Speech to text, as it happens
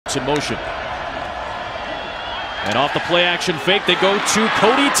in motion. And off the play action fake, they go to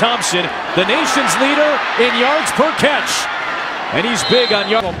Cody Thompson, the nation's leader in yards per catch. And he's big on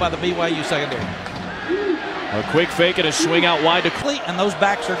yards. By the BYU secondary. A quick fake and a swing out wide to Cleat, and those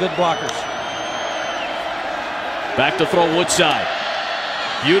backs are good blockers. Back to throw Woodside.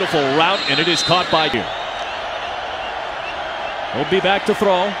 Beautiful route, and it is caught by you. He'll be back to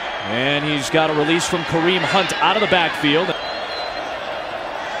throw, and he's got a release from Kareem Hunt out of the backfield.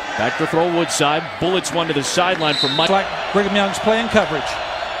 Back to throw Woodside. Bullets one to the sideline from Mike. Like Brigham Young's playing coverage.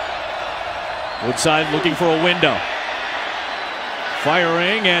 Woodside looking for a window.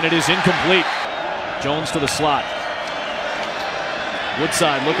 Firing, and it is incomplete. Jones to the slot.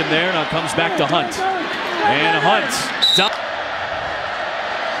 Woodside looking there, now comes back to Hunt. And Hunt.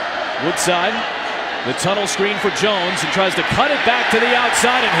 Woodside, the tunnel screen for Jones, and tries to cut it back to the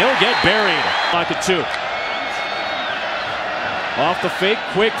outside, and he'll get buried. Pocket two. Off the fake,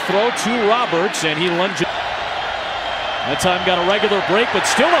 quick throw to Roberts, and he lunges. That time got a regular break, but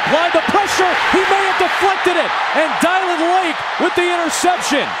still applied the pressure. He may have deflected it, and Dylan Lake with the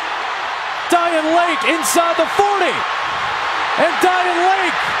interception. Dylan Lake inside the 40, and Dylan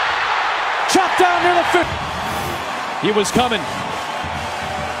Lake chopped down near the 50. He was coming.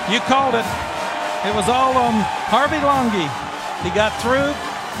 You called it. It was all on Harvey Longy. He got through,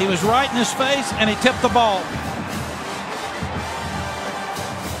 he was right in his face, and he tipped the ball.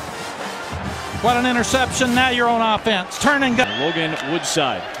 What an interception. Now you're on offense. Turn and go. Logan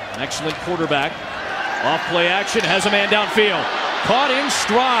Woodside, an excellent quarterback. Off play action, has a man downfield. Caught in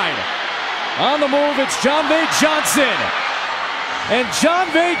stride. On the move, it's John V. Johnson. And John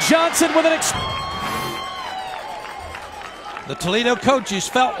V. Johnson with an The Toledo coaches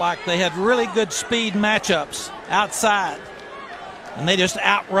felt like they had really good speed matchups outside. And they just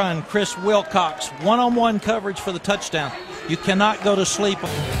outrun Chris Wilcox. One-on-one coverage for the touchdown. You cannot go to sleep.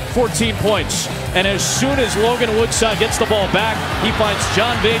 14 points. And as soon as Logan Woodside gets the ball back, he finds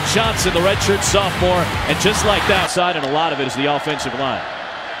John V. Johnson, the redshirt sophomore. And just like that, side, and a lot of it is the offensive line.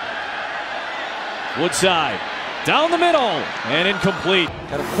 Woodside down the middle and incomplete.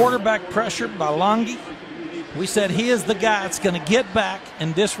 Got a quarterback pressured by Longy. We said he is the guy that's going to get back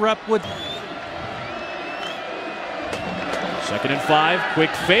and disrupt Wood. 2nd and 5, quick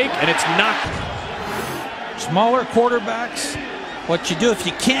fake, and it's knocked. Smaller quarterbacks, what you do if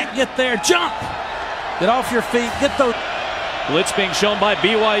you can't get there, jump. Get off your feet, get those. Blitz being shown by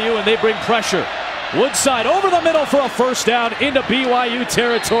BYU, and they bring pressure. Woodside over the middle for a first down into BYU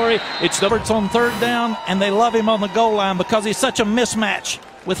territory. It's the on 3rd down, and they love him on the goal line because he's such a mismatch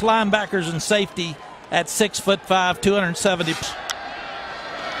with linebackers and safety at 6'5", 270.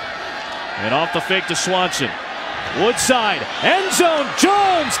 And off the fake to Swanson. Woodside, end zone,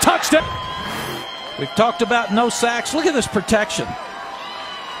 Jones, touchdown. We've talked about no sacks. Look at this protection.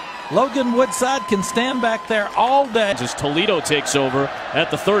 Logan Woodside can stand back there all day. As Toledo takes over at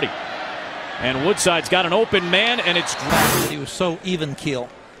the 30. And Woodside's got an open man, and it's... He was so even keel.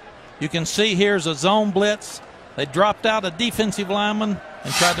 You can see here's a zone blitz. They dropped out a defensive lineman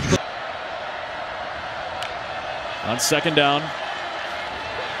and tried to put... On 2nd down,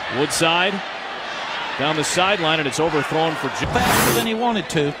 Woodside down the sideline, and it's overthrown for... Faster than he wanted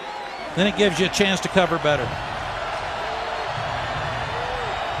to. Then it gives you a chance to cover better.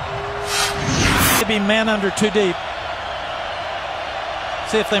 Maybe man under too deep.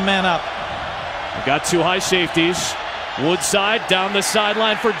 See if they man up. They got 2 high safeties. Woodside down the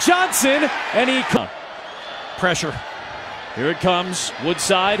sideline for Johnson, and he... Pressure. Here it comes.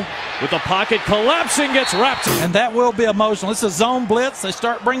 Woodside with the pocket collapsing, gets wrapped. And that will be emotional. It's a zone blitz. They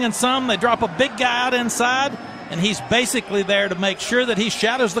start bringing some. They drop a big guy out inside, and he's basically there to make sure that he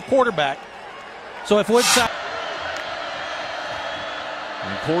shadows the quarterback. So if Woodside...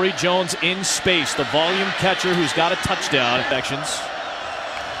 And Corey Jones in space, the volume catcher who's got a touchdown. Infections.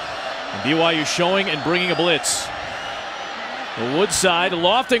 And BYU showing and bringing a blitz. The Woodside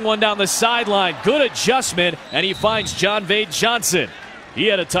lofting one down the sideline. Good adjustment, and he finds John V. Johnson. He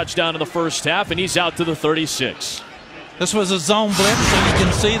had a touchdown in the first half, and he's out to the 36. This was a zone blitz, so you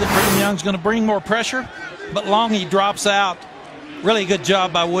can see that Brigham Young's going to bring more pressure, but Longy drops out. Really good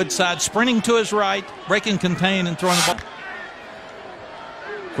job by Woodside, sprinting to his right, breaking contain, and throwing the ball.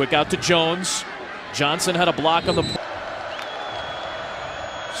 Quick out to Jones. Johnson had a block on the...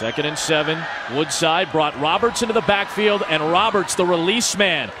 2nd and 7. Woodside brought Roberts into the backfield, and Roberts, the release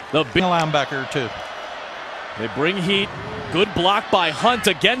man. The big linebacker, too. They bring heat. Good block by Hunt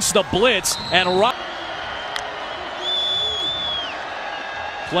against the blitz, and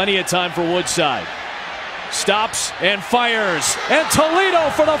plenty of time for Woodside. stops and fires. And Toledo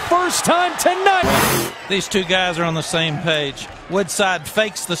for the first time tonight. These two guys are on the same page. Woodside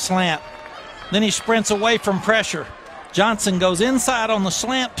fakes the slant. Then he sprints away from pressure. Johnson goes inside on the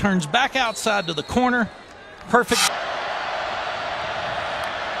slant, turns back outside to the corner. Perfect.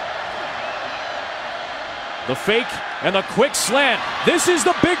 The fake and the quick slant. This is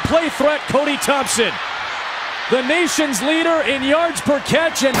the big play threat, Cody Thompson. The nation's leader in yards per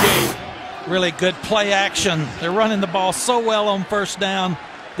catch and game. Really good play action. They're running the ball so well on first down.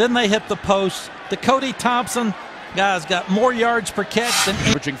 Then they hit the post. The Cody Thompson guy's got more yards per catch than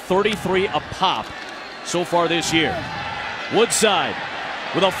averaging 33 a pop so far this year. Woodside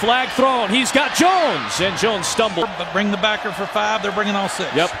with a flag thrown. He's got Jones, and Jones stumbled. But bring the backer for 5. They're bringing all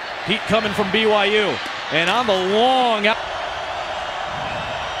 6. Yep. Heat coming from BYU. And on the long out.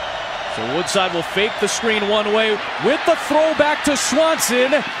 So Woodside will fake the screen one way with the throw back to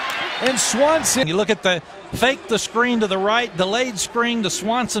Swanson. And Swanson. You look at the fake the screen to the right, delayed screen to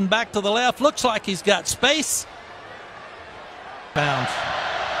Swanson back to the left. Looks like he's got space. Bounds.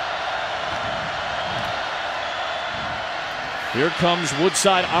 Here comes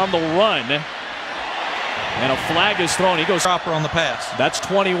Woodside on the run. And a flag is thrown. He goes proper on the pass. That's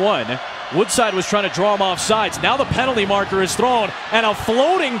 21. Woodside was trying to draw him off sides. Now the penalty marker is thrown, and a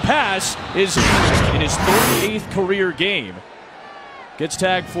floating pass is in his 38th career game. Gets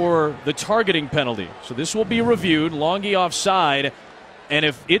tagged for the targeting penalty. So this will be reviewed. Longy offside. And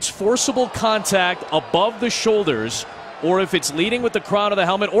if it's forcible contact above the shoulders, or if it's leading with the crown of the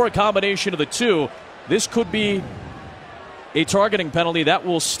helmet, or a combination of the two, this could be a targeting penalty that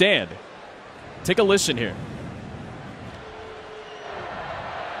will stand. Take a listen here.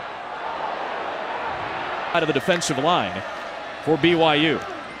 Out of the defensive line for BYU.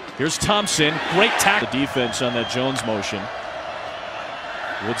 Here's Thompson. Great tackle. The defense on that Jones motion.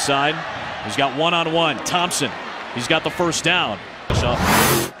 Woodside, he's got one-on-one. Thompson, he's got the first down.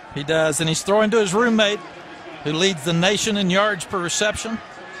 He does, and he's throwing to his roommate, who leads the nation in yards per reception.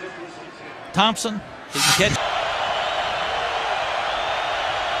 Thompson, he can catch.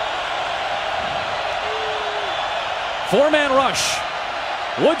 Four-man rush.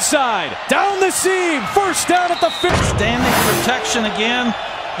 Woodside down the seam. First down at the 5th. Standing protection again.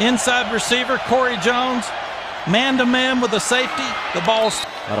 Inside receiver Corey Jones. Man-to-man with the safety. The ball's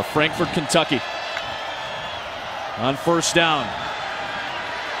out of Frankfort, Kentucky. On first down.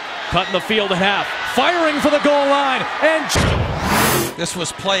 Cutting the field in half. Firing for the goal line. And this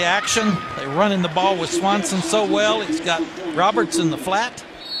was play action. They running the ball with Swanson so well. He's got Roberts in the flat.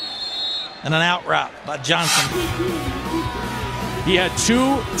 And an out route by Johnson. He had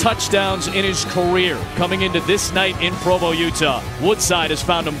 2 touchdowns in his career coming into this night in Provo, Utah. Woodside has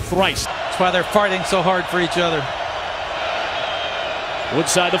found him thrice. That's why they're fighting so hard for each other.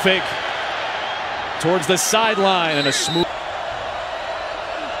 Woodside the fake. Towards the sideline and a smooth.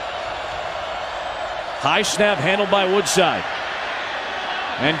 High snap handled by Woodside.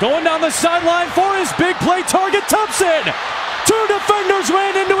 And going down the sideline for his big play target, Thompson. 2 defenders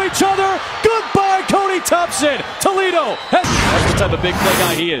ran into each other. Goodbye, Cody Thompson. Toledo. That's the type of big play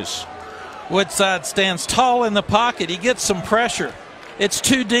guy he is. Woodside stands tall in the pocket. He gets some pressure. It's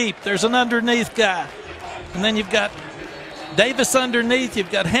too deep. There's an underneath guy. And then you've got Davis underneath. You've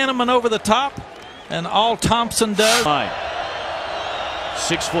got Hanneman over the top. And all Thompson does.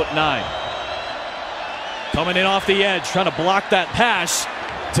 6'9". Coming in off the edge, trying to block that pass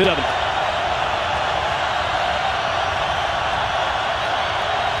to the.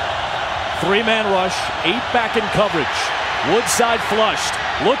 Three-man rush, 8 back in coverage. Woodside flushed,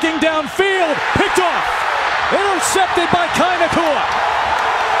 looking downfield, picked off, intercepted by Kainakua.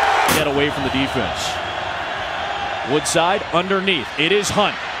 Get away from the defense. Woodside underneath, it is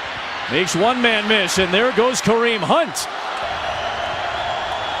Hunt. Makes one man miss, and there goes Kareem Hunt.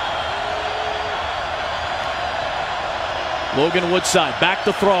 Logan Woodside back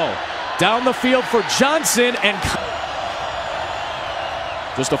to throw. Down the field for Johnson, and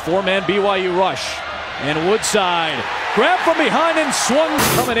just a 4-man BYU rush. And Woodside grabbed from behind and swung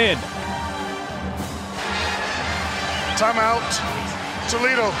coming in. Timeout.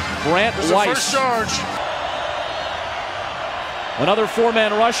 Toledo. Grant Weiss. First charge. Another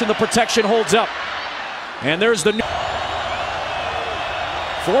 4-man rush, and the protection holds up. And there's the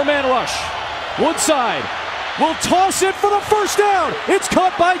 4-man rush. Woodside will toss it for the first down. It's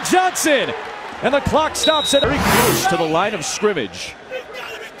caught by Johnson. And the clock stops at very close to the line of scrimmage.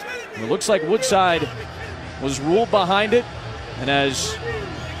 It looks like Woodside was ruled behind it, and as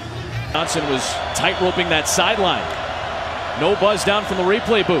Johnson was tight-roping that sideline. No buzz down from the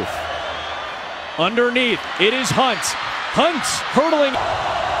replay booth. Underneath, it is Hunt. Hunt hurdling.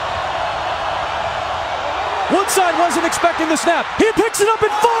 Woodside wasn't expecting the snap. He picks it up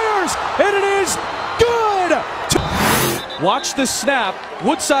and fires, and it is good. Watch the snap.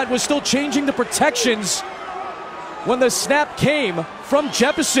 Woodside was still changing the protections when the snap came from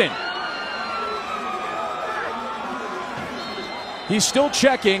Jeppesen. He's still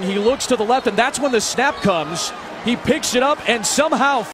checking. He looks to the left, and that's when the snap comes. He picks it up and somehow